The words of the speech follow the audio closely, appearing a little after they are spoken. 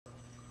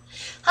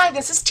Hi,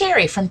 this is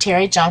Terry from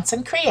Terry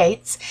Johnson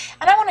Creates,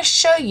 and I want to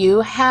show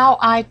you how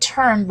I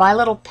turned my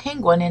little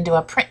penguin into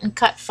a print and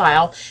cut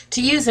file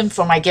to use him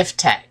for my gift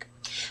tag.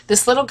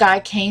 This little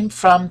guy came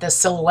from the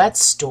Silhouette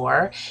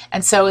store,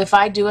 and so if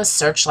I do a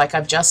search like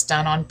I've just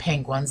done on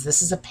penguins,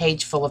 this is a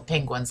page full of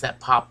penguins that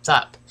popped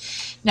up.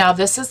 Now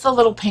this is the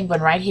little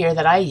penguin right here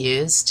that I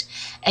used,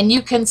 and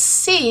you can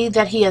see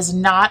that he is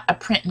not a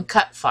print and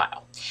cut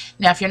file.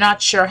 Now, if you're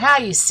not sure how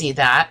you see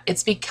that,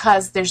 it's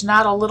because there's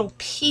not a little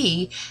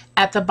P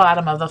at the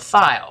bottom of the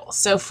file.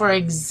 So, for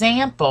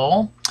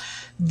example,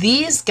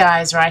 these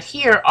guys right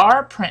here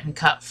are print and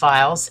cut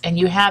files, and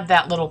you have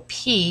that little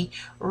P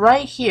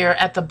right here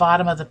at the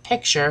bottom of the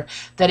picture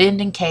that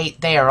indicate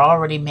they are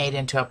already made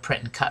into a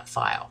print and cut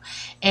file.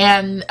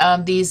 And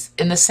these,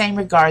 in the same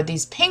regard,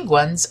 these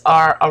penguins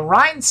are a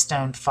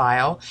rhinestone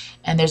file,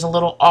 and there's a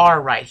little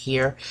R right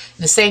here.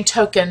 In the same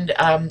token,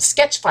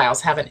 sketch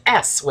files have an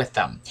S with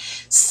them.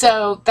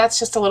 So that's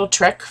just a little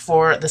trick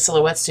for the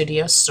Silhouette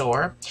Studio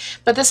store.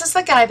 But this is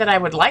the guy that I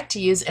would like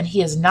to use, and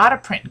he is not a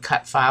print and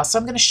cut file, so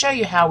I'm going to show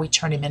you how we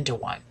turn him into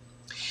one.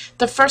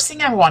 The first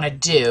thing I want to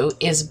do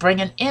is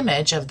bring an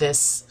image of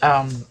this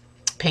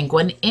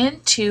penguin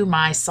into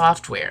my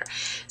software.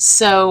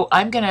 So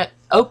I'm going to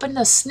open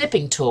the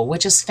snipping tool,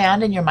 which is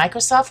found in your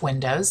Microsoft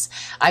Windows.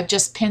 I've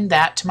just pinned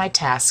that to my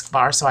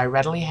taskbar so I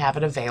readily have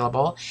it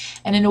available.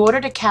 And in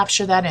order to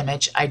capture that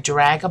image, I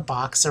drag a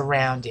box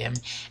around him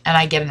and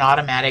I get an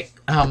automatic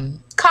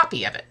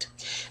copy of it.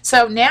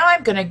 So now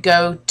I'm going to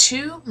go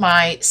to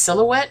my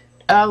Silhouette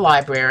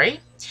library.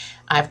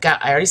 I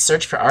already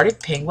searched for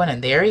Arctic Penguin,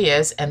 and there he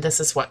is, and this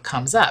is what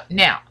comes up.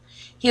 Now,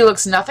 he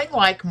looks nothing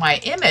like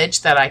my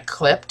image that I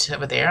clipped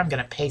over there. I'm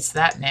going to paste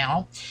that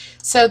now.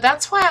 So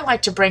that's why I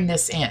like to bring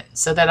this in,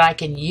 so that I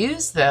can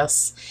use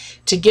this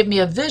to give me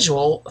a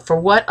visual for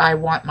what I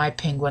want my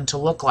penguin to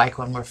look like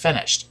when we're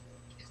finished.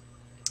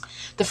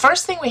 The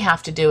first thing we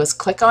have to do is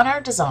click on our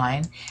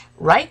design,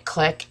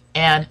 right-click,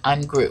 and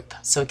ungroup,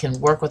 so we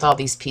can work with all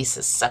these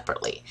pieces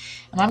separately.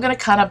 And I'm going to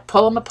kind of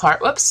pull them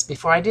apart. Whoops,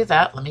 before I do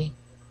that, let me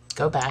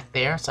go back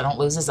there so I don't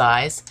lose his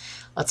eyes.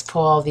 Let's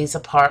pull all these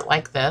apart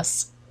like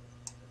this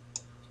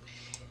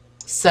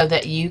so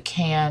that you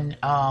can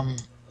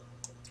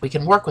we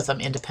can work with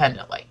them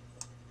independently.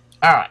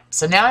 Alright,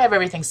 so now I have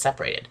everything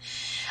separated.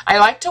 I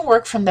like to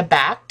work from the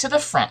back to the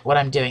front when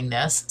I'm doing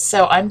this,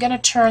 so I'm going to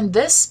turn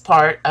this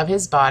part of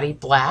his body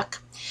black.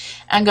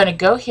 I'm going to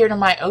go here to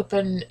my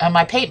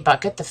my paint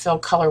bucket, the fill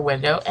color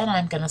window, and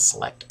I'm going to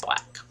select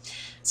black.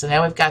 So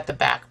now we've got the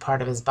back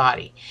part of his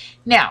body.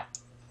 Now,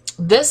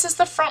 this is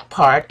the front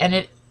part, and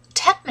it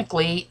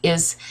technically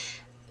is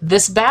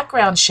this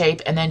background shape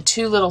and then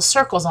two little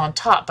circles on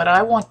top, but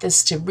I want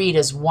this to read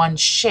as one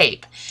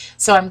shape.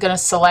 So I'm going to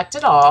select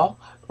it all,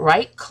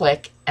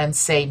 right-click, and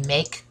say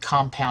Make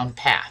Compound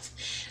Path.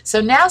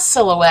 So now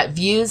Silhouette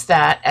views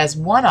that as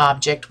one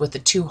object with the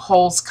two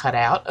holes cut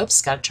out.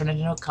 Oops, got to turn it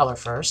into a color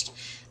first.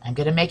 I'm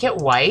going to make it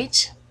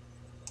white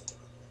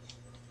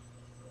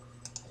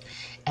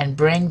and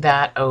bring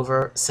that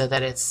over so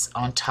that it's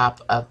on top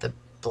of the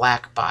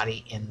black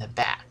body in the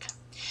back.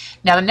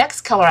 Now the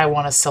next color I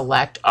want to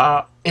select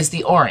is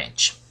the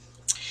orange.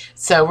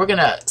 So we're going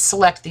to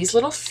select these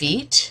little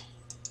feet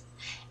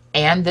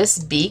and this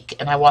beak,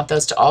 and I want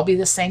those to all be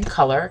the same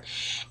color.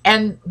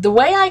 And the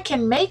way I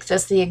can make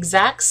this the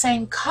exact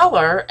same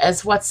color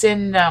as what's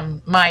in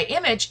my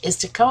image is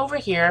to come over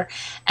here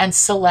and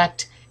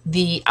select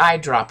the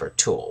eyedropper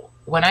tool.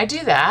 When I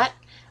do that,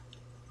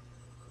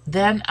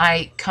 then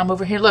I come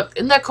over here. Look,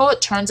 isn't that cool?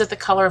 It turns at the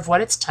color of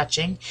what it's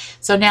touching.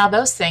 So now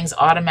those things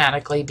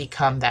automatically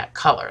become that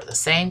color, the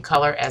same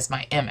color as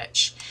my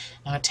image.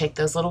 I'm going to take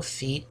those little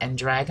feet and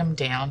drag them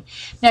down.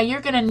 Now you're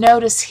going to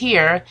notice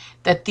here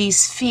that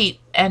these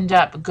feet end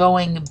up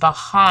going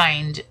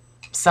behind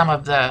some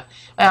of the,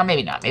 well,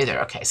 maybe not. Maybe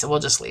they're okay. So we'll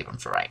just leave them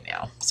for right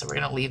now. So we're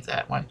going to leave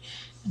that one.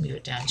 Move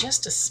it down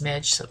just a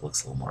smidge so it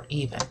looks a little more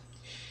even.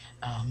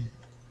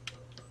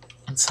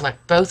 And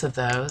select both of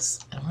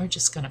those, and we're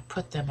just going to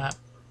put them up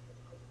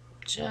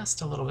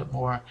just a little bit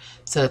more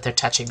so that they're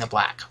touching the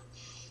black.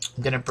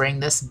 I'm going to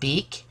bring this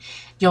beak.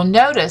 You'll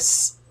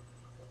notice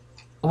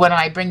when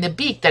I bring the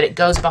beak that it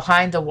goes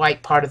behind the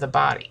white part of the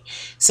body.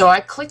 So I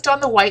clicked on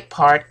the white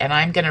part, and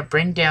I'm going to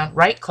bring down,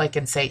 right-click,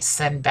 and say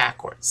Send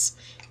Backwards.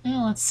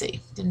 Now, let's see.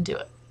 Didn't do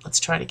it. Let's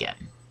try it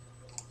again.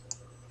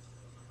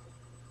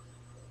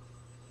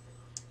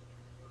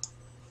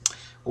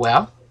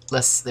 Well,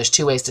 there's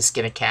two ways to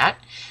skin a cat.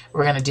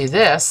 We're going to do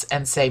this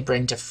and say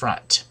bring to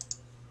front.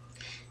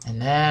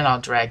 And then I'll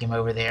drag him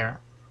over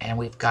there, and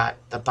we've got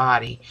the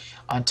body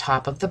on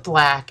top of the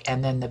black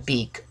and then the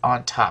beak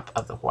on top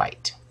of the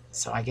white.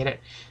 So I get it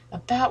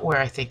about where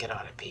I think it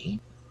ought to be.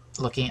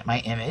 Looking at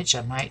my image,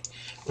 I might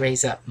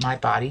raise up my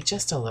body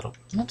just a little.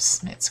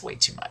 Oops, it's way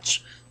too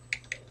much.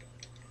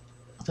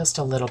 Just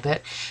a little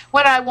bit.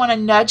 When I want to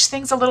nudge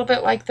things a little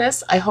bit like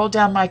this, I hold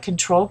down my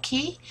Control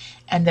key,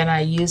 and then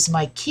I use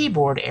my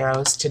keyboard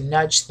arrows to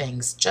nudge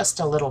things just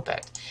a little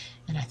bit.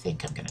 And I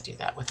think I'm going to do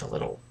that with a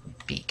little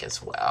beak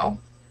as well.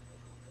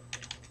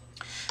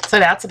 So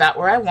that's about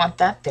where I want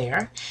that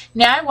there.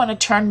 Now I want to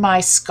turn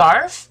my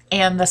scarf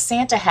and the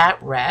Santa hat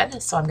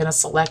red. So I'm going to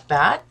select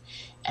that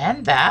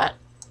and that.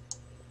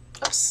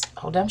 Oops,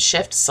 hold down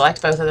Shift, select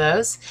both of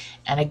those.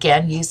 And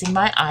again, using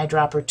my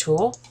eyedropper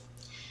tool,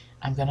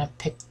 I'm going to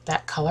pick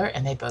that color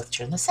and they both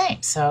turn the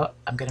same. So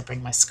I'm going to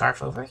bring my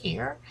scarf over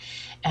here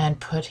and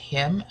put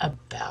him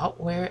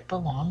about where it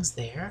belongs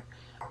there.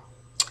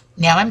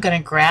 Now I'm going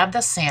to grab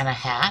the Santa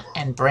hat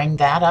and bring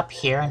that up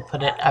here and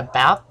put it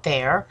about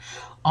there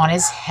on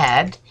his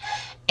head.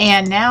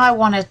 And now I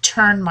want to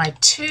turn my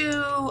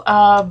two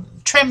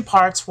trim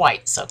parts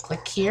white. So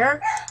click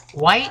here,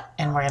 white,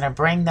 and we're going to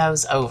bring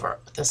those over.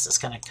 This is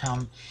going to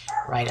come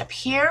right up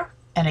here.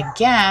 And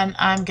again,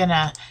 I'm going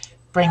to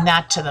bring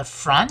that to the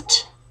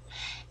front.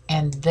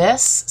 And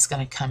this is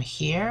going to come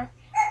here.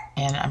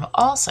 And I'm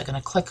also going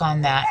to click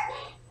on that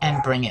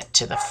and bring it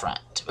to the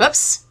front.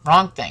 Whoops,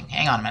 wrong thing.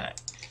 Hang on a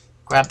minute.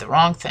 Grab the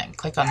wrong thing.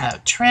 Click on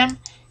the trim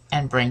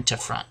and bring to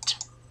front.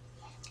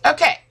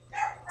 Okay.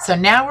 So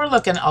now we're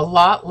looking a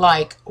lot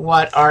like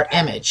what our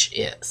image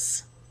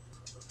is.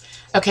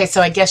 Okay,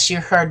 so I guess you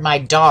heard my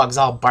dogs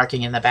all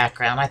barking in the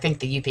background. I think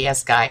the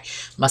UPS guy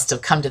must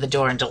have come to the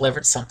door and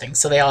delivered something,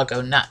 so they all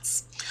go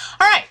nuts.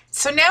 All right,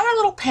 so now our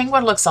little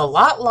penguin looks a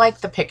lot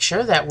like the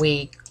picture that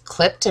we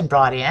clipped and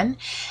brought in.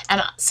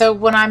 And so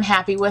when I'm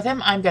happy with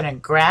him, I'm going to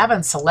grab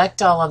and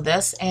select all of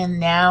this, and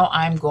now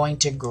I'm going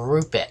to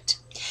group it.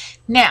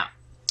 Now,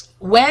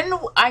 when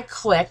I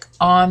click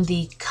on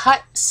the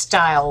cut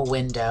style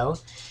window,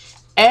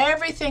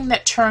 everything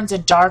that turns a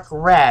dark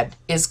red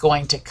is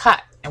going to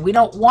cut. And we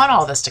don't want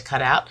all this to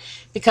cut out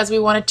because we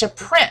want it to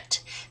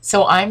print.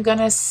 So I'm going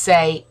to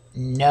say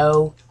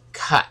no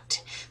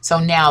cut. So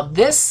now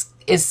this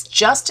is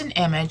just an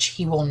image.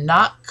 He will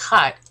not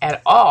cut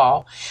at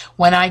all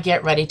when I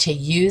get ready to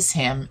use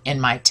him in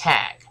my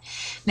tag.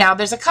 Now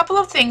there's a couple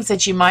of things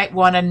that you might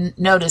want to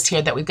notice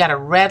here, that we've got a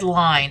red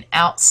line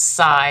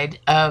outside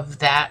of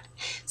that.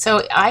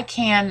 So I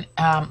can,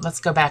 let's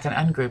go back and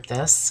ungroup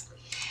this.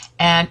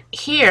 And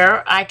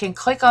here I can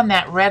click on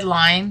that red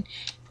line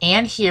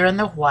and here in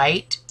the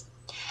white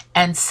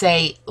and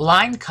say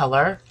line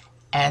color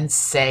and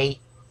say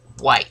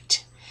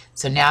white.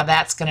 So now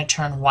that's going to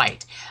turn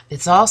white.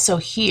 It's also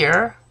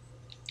here,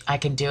 I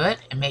can do it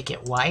and make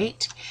it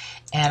white.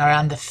 And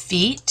around the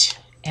feet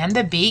and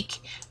the beak,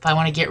 if I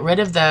want to get rid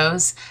of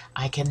those,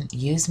 I can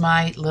use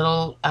my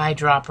little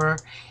eyedropper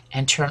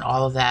and turn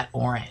all of that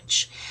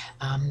orange.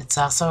 It's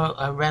also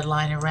a red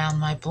line around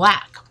my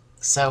black.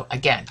 So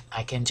again,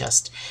 I can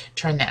just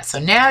turn that. So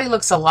now he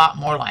looks a lot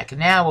more like,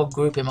 now we'll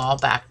group him all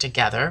back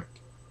together.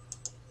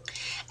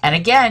 And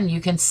again,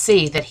 you can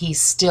see that he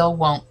still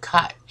won't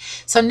cut.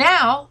 So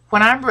now,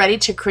 when I'm ready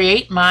to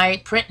create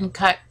my print and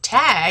cut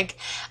tag,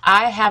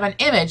 I have an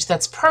image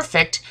that's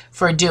perfect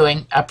for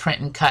doing a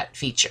print and cut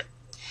feature.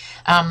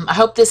 I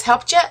hope this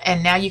helped you,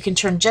 and now you can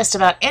turn just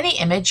about any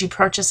image you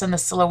purchase in the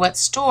Silhouette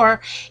store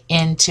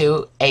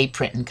into a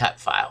print and cut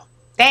file.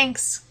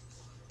 Thanks!